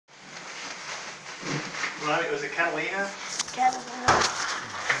Right, was it Kataleena? Kataleena.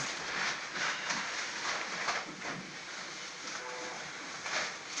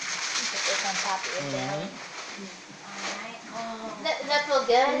 Put this on top of your belly. Alright. Does that feel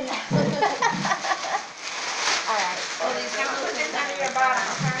good? Alright. Well, these kind of put this under your bottom,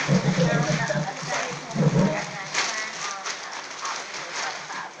 okay?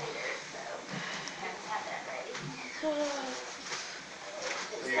 Is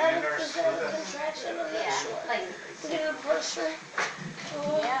that a contraction of that short? Like, Look at the pressure.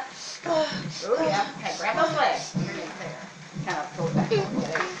 yep. Oh, yeah. Okay, grab those legs. There. Kind of pull it back. There you go.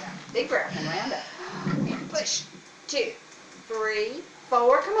 Big breath and round up. And push. 2, 3,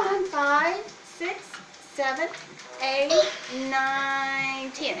 4. Come on. 5, 6, 7, 8,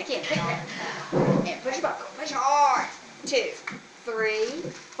 9, 10. Again, pick that. And push your buckle. Push hard. 2, 3,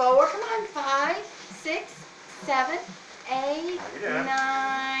 4. Come on. 5, 6, 7, 8,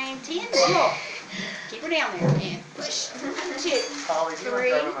 9, 10. One more. Keep her down there. And push. 2,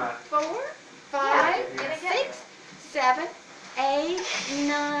 3, 4, 5, 6, 7, 8,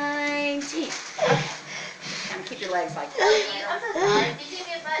 9, 10. Okay. Kind of keep your legs like that. I'm so sorry. Did you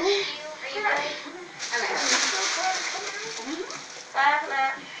get butt to you? Are you ready? Okay. Side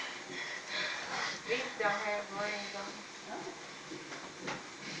left. These don't have rings on them.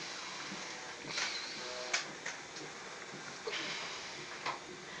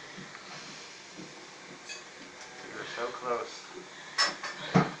 You're so close.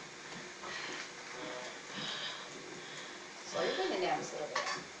 Slow your breathing down just a little bit.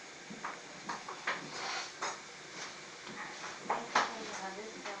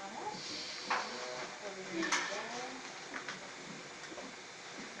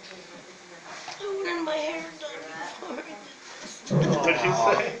 I wanted my hair done before. What did you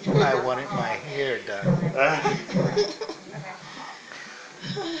say? I wanted my hair done.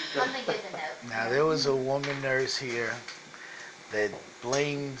 Something good to know. Now there was a woman nurse here that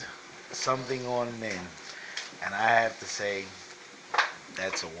blamed something on men, and I have to say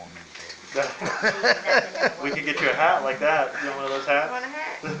that's a woman thing. We could get you a hat like that. You want one of those hats? Want a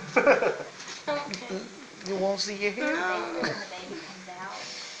hat? Okay. You won't see your hair. When the baby comes out,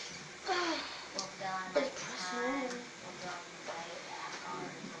 we'll fill in like It's time. pressing. We'll go on the site,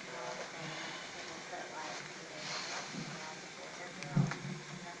 arms, we'll do all the things. We'll put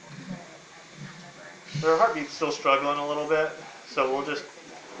like, Their heartbeat's still struggling a little bit, so we'll just,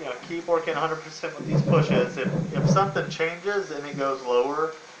 keep working 100% with these pushes. If something changes and it goes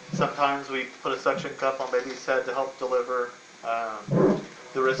lower, sometimes we put a suction cup on baby's head to help deliver.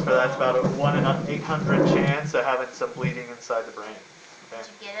 The risk for that's about a 1 in 800 chance of having some bleeding inside the brain. Okay?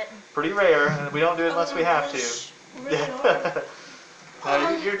 Did you get it? Pretty rare, and we don't do it unless we have to. Really hard. No,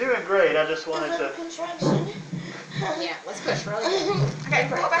 you're doing great. I just Is wanted that a to. contraction? Yeah, let's push really good. Okay,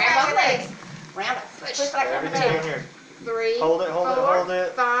 Pull grab back both your legs. Round up. Push. Push back Everything in here. 3, Hold it, hold it, 4, hold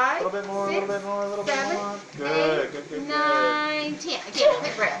it. 5, A little bit more, a little bit more, a little bit 7, more. Good, good, good, 9, 10. Again,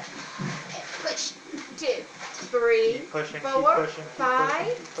 quick breath. And push. 2, 3, Keep pushing, keep 4, pushing, keep 5,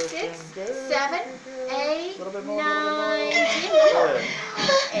 pushing, keep pushing. 6, Good, 7, good, good. 8, A little bit more, 9, a little 10. bit more. Good.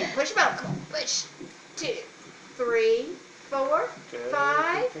 And push your buckle. Push. 2, 3, 4, Good,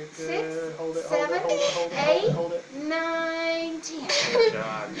 5, good, good, 6, good. Hold it, 7, hold it, hold it, hold it, 8, hold it. 9, 10. Good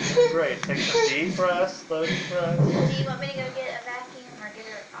job. Great. Take some deep breaths, slow deep breaths. Do you want me to go get a vacuum or get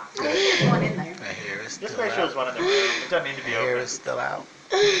her off? There's one in there. My hair is Just still make sure out. there's one in the room. It doesn't need to My be hair open. is still out.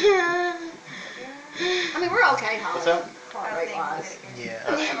 I mean, we're okay, Holly. What's up? Heart rate wise. Yeah.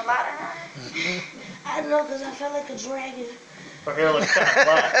 Do you have a lot of hair? I know because I felt like a dragon. Her hair looks kind of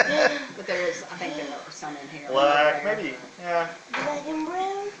black. But there is, I think there are some in here. Black, maybe. Yeah, Black and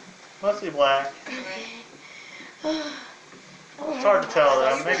brown. mostly black. It's hard to tell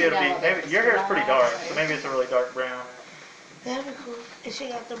though. Maybe it'll be. Maybe your hair's pretty dark, so maybe it's a really dark brown. That'd be cool. And she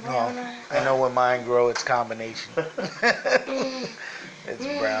got the brown No, eye. I know when mine grow, it's combination. It's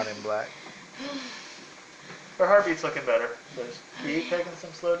brown and black. Her heartbeat's looking better. So just keep taking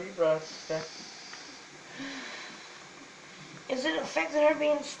some slow deep breaths. Okay. Is it affecting her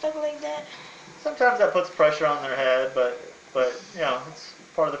being stuck like that? Sometimes that puts pressure on their head, but it's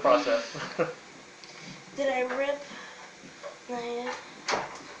part of the process. Did I rip? Not yet.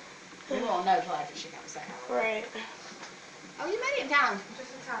 We won't know till after she comes out. Right. Oh, you made it in time.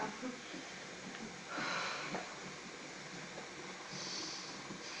 Just in time.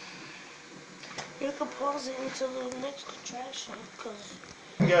 You can pause it until the next contraction, cause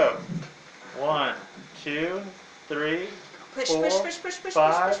Go. 1, 2, 3, Push, 4, push, push, push, push,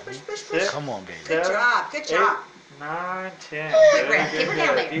 5, push, push, push, 6, Come on, baby. Good 7, job, good 8, job. 9, 10. Quick Good, breath, good, keep her good.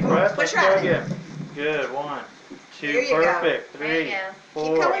 down there. Deep breath. Push Let's her go out. again. Good. 1, 2, There you go. perfect. There you 3, go.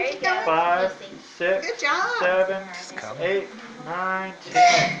 4, going, keep going. 5, Lucy. 6, Good job. 7, It's coming. 8, 9,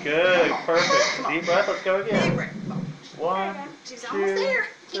 10. Good, perfect. Deep breath, let's go Deep again. breath. 1, She's 2, almost there.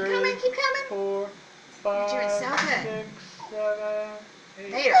 Keep 3, coming, keep coming. 4, You're 5, doing so 6, good. 7,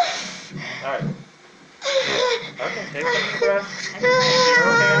 8. There. Alright. Okay, take some deep breaths. Okay.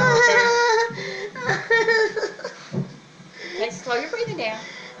 You're okay, I'm okay. Okay, slow your breathing down.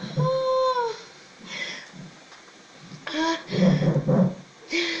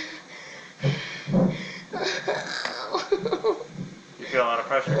 You feel a lot of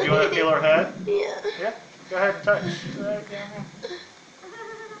pressure. Do you want to feel her head? Yeah. Yeah? Go ahead and touch. Right down there.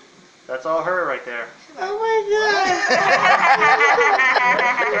 That's all her right there. Oh my god.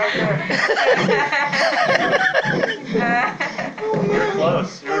 You're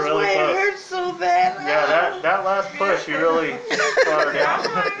close. You're That's really why it close. hurts so bad. Yeah, that last push, you really brought her down.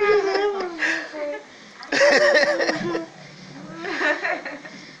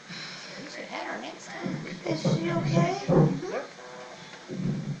 You should have her next time. Is she okay? Yep.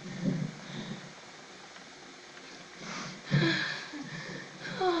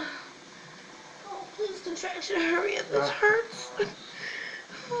 Oh, please, contraction, hurry up. This hurts.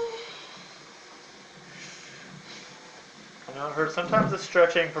 I know it hurts. Sometimes the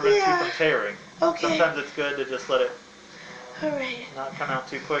stretching prevents you from tearing. Okay. Sometimes it's good to just let it Alright. not come out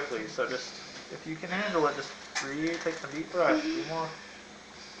too quickly. So just, if you can handle it, just breathe, take some deep breaths. A few more,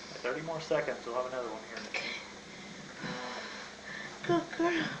 30 more seconds. We'll have another one here. Good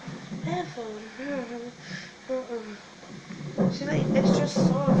girl. That phone. She's like extra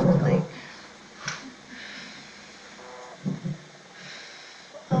soft, like.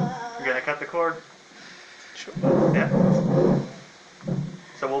 You're gonna cut the cord? Sure. Yeah.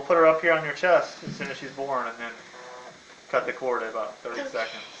 So we'll put her up here on your chest as soon as she's born, and then cut the cord at about 30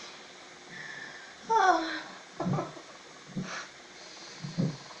 seconds. Oh.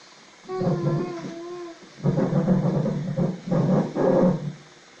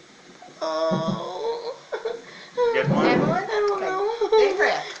 Oh. Get one? I don't know. Deep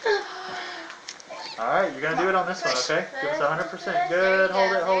breath. Alright, you're gonna do it on this one, okay? Give us 100%. Good.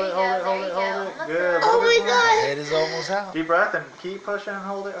 Hold it, hold it, hold it, hold it, hold it. Good. Oh my The god. head is almost out. Deep breath and keep pushing.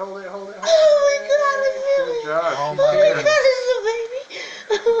 Hold it, hold it, hold it. Hold it. Oh my god, Good job. Oh Keep my Oh my doing god, it. it's a baby.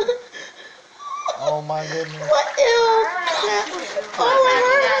 Oh my goodness. What? Ew. Oh my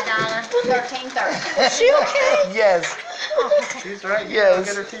god. 13:30. Is she okay? Yes, She's right. Yes. I'll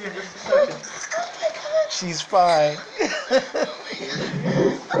get her to you in just a second. Oh my god. she's fine.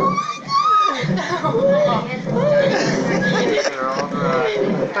 Oh my god. They're all dry.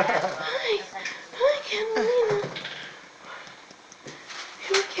 Hi. Hi, Kataleena.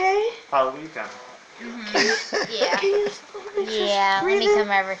 You okay? How you coming? Yeah. Can you just Yeah, let me breathe in?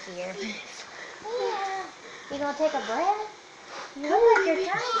 come over here. You gonna take a breath? You look like you're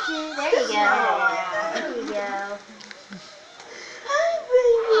trying to. There you go. There you go. Hi,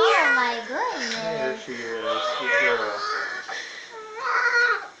 baby. Oh my There goodness. she is. Good girl.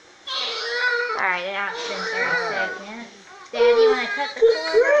 Alright, now it's been 30 seconds. Dad, you wanna cut the Good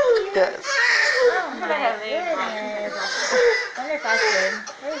cord? girl. Yes. Oh my goodness. Wonder if I should.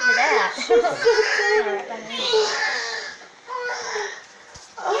 Where's it at? Alright, let me-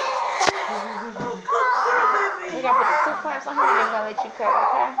 Baby. We're gonna put the 2 clamps on her and then we're gonna let you cut,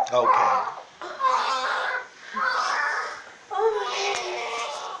 okay? Okay.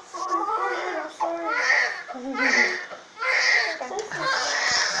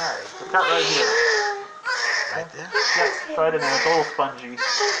 Alright, so cut right here. Right there. Yep, right in there. It's a little spongy.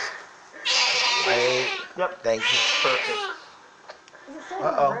 Wait. Yep, Thank you. perfect.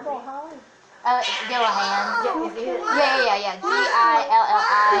 Uh-oh. Dillahan. Yeah, is it? Yeah. Dillihan.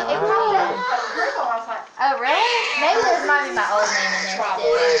 Oh, really? Maybe this might be my old name in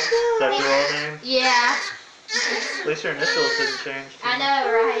there still. Is that your old name? Yeah, At least your initials didn't change. I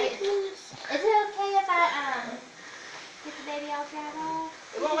know, right? Is it okay if I, get the baby all dried off?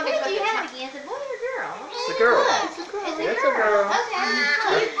 Well, let me What put did you the have again? Is it boy or girl? It's a girl. It's a girl. It's a girl.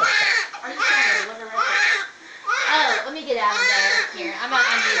 Okay. Are you trying to deliver right? Oh, let me get out of there. Here, I'm gonna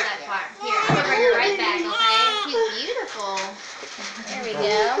undo that part. Here, I'm gonna bring her right back, okay? She's beautiful. There we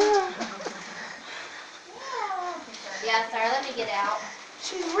go. Yeah, sorry, let me get out.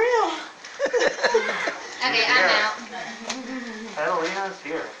 She's real. Okay, I'm out. Cataleena's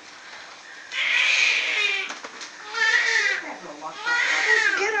here.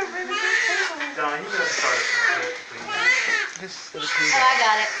 Get her, baby. Donna, you gotta start it from here, please. Just Oh, I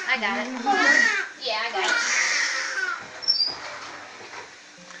got it. I got it. Yeah, I got it.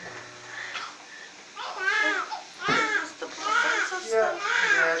 Yeah,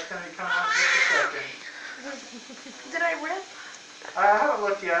 it's gonna be coming out in just a second. Did I rip? I haven't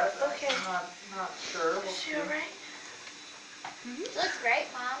looked yet. Okay. I'm not sure. We'll Is she see. alright? She looks great,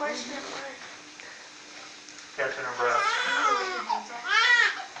 Mom. Where's she at? Catching her breath.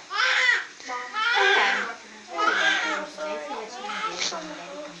 Okay. I'm sorry. Basically, what you want to do when the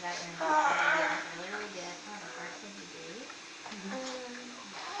baby comes out, you're going to really, really good. That's one of the first things you do.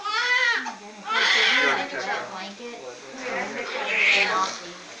 Oh my goodness. So, if you think of that blanket,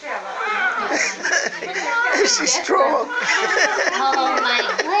 She's strong. oh my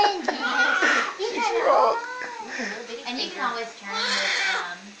goodness. She's strong. And you can always turn this,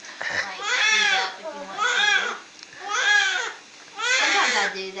 like, these up if you want to. Sometimes I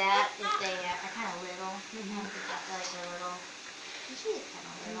do that if they are kind of little. Sometimes if I feel like they're little. She is kind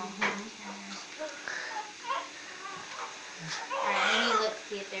of little. Alright, then you look,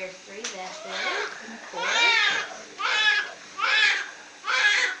 see if there's 3 vessels and 4.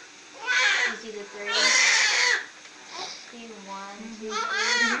 You see the 3? See 1, 2,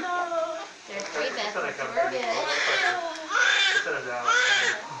 3. There's 3 vessels, so we're good. Set it down.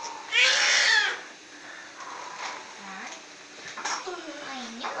 Alright. I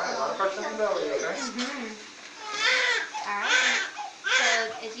Alright, a lot of pressure on the belly, okay? Alright. So,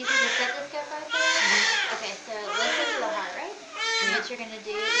 as you see the stethoscope right there? Okay, so listen to the heart rate. And what you're going to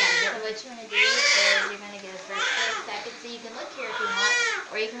do, so what you want to do is you're going to get a first 6 seconds. So you can look here if you want,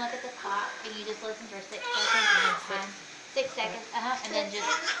 or you can look at the clock and you just listen for 6 seconds and then time. 6 seconds, and then just,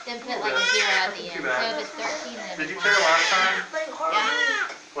 then put like a 0 at the end. So if it's 13, then Did you tear last time? Like hardly,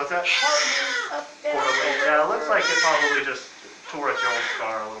 What's that? hardly up there. Poorly. Yeah, it looks like it probably just tore at your old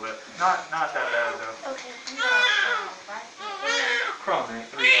scar a little bit. Not that bad though. Okay. Chromate,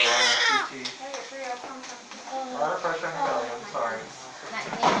 3 CT. A lot of pressure on your belly, I'm sorry.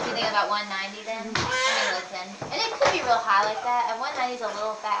 What you think about 190 then? I mean, listen. And it could be real high like that. And 190 is a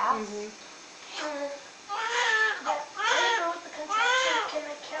little fast. Can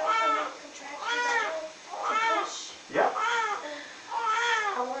I count how many contractions I have to push? Yep.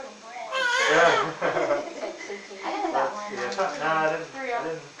 I want a bread. Yeah. I got about Yeah. 190. No, I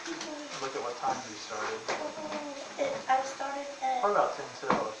didn't look at what time you started. I started Probably about 10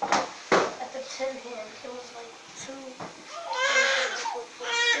 till or so. at the 10 hand. It was like 2.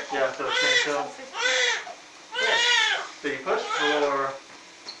 Yeah, so 10 till. Did you push for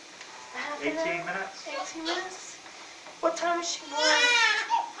 18 minutes? 18 minutes? What time is she born?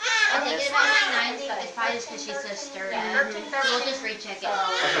 I'm thinking about 190. It's probably just because she's so stirred up. So we'll just recheck it.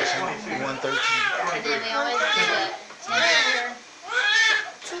 Okay, 22. 113. And then we always do a temperature.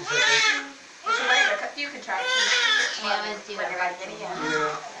 You contractions. We always do a right Yeah.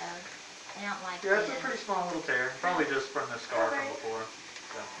 I don't like Yeah, it's a it. pretty small little tear. Probably just from the scar from before.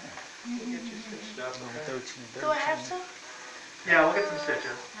 So, we'll get you stitched up. Okay? 13. Do I have to? Yeah, we'll get some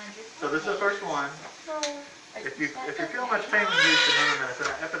stitches. 100. So this is the first one. No. If you feel much pain when you use the minutes,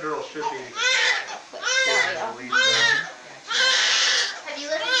 an epidural should be Sorry, y'all. released. Have you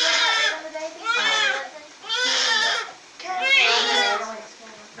listened to the heart rate on the baby?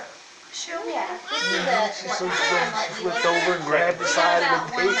 Sure. Yeah. This is a, She what flipped, you flipped listen. over and grabbed the We're side about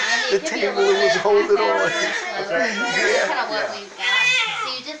of the 190. It could be a table little and was bit holding faster on. or slower. That's kind of what Yeah. we've got. So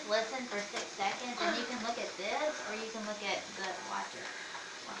you just listen for 6 seconds, and you can look at this, or you can look at the watcher.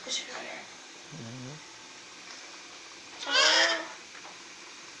 Sure.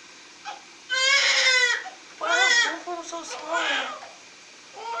 Wow, both of them so small.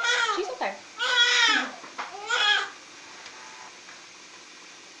 She's okay.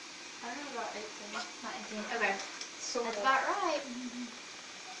 I don't know about 18. 19. Okay. That's about right.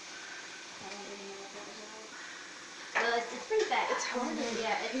 Well, it's pretty fast. It's hard.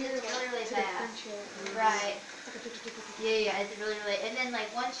 Yeah, it's really, really fast. Right. Yeah, it's really, really. And then,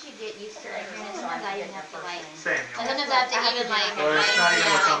 like, once you get used to it, and sometimes I even have to, like, Same. and sometimes I have to even, like, Or it's not even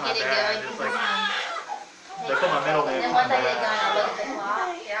what's on my get it bag, going. just like- Sometimes They put my middle and name then on once the I get bag. going, I look at the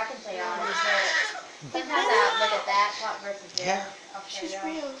clock. Here, I can show you all this. Sometimes I look at that clock versus this. Yeah. I'll show She's you all.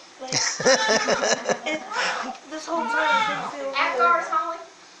 real. Like, this whole time I didn't feel Afgars, Holly?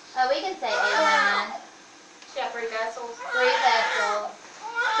 Oh, we can say 8 or 9. She got 3 vessels. 3 vessels.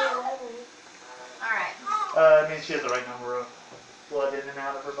 Alright. I mean, she has the right number of blood in and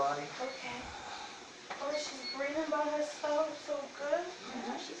out of her body. Okay. Oh, she's breathing by herself so good.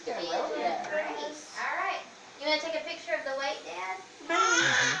 She's doing really good. Great. Alright. You want to take a picture of the weight, Dad? Baby.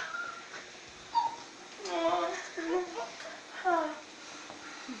 Huh.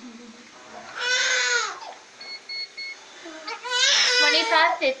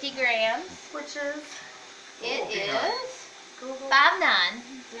 2550 grams. Which is It is Google. 5'9".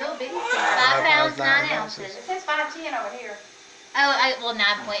 Little bitty. 5 pounds, 9 ounces. It says 510 over here. Oh, well,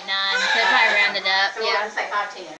 9.9. So probably round it up. So we'll Yeah. have to say 5'10".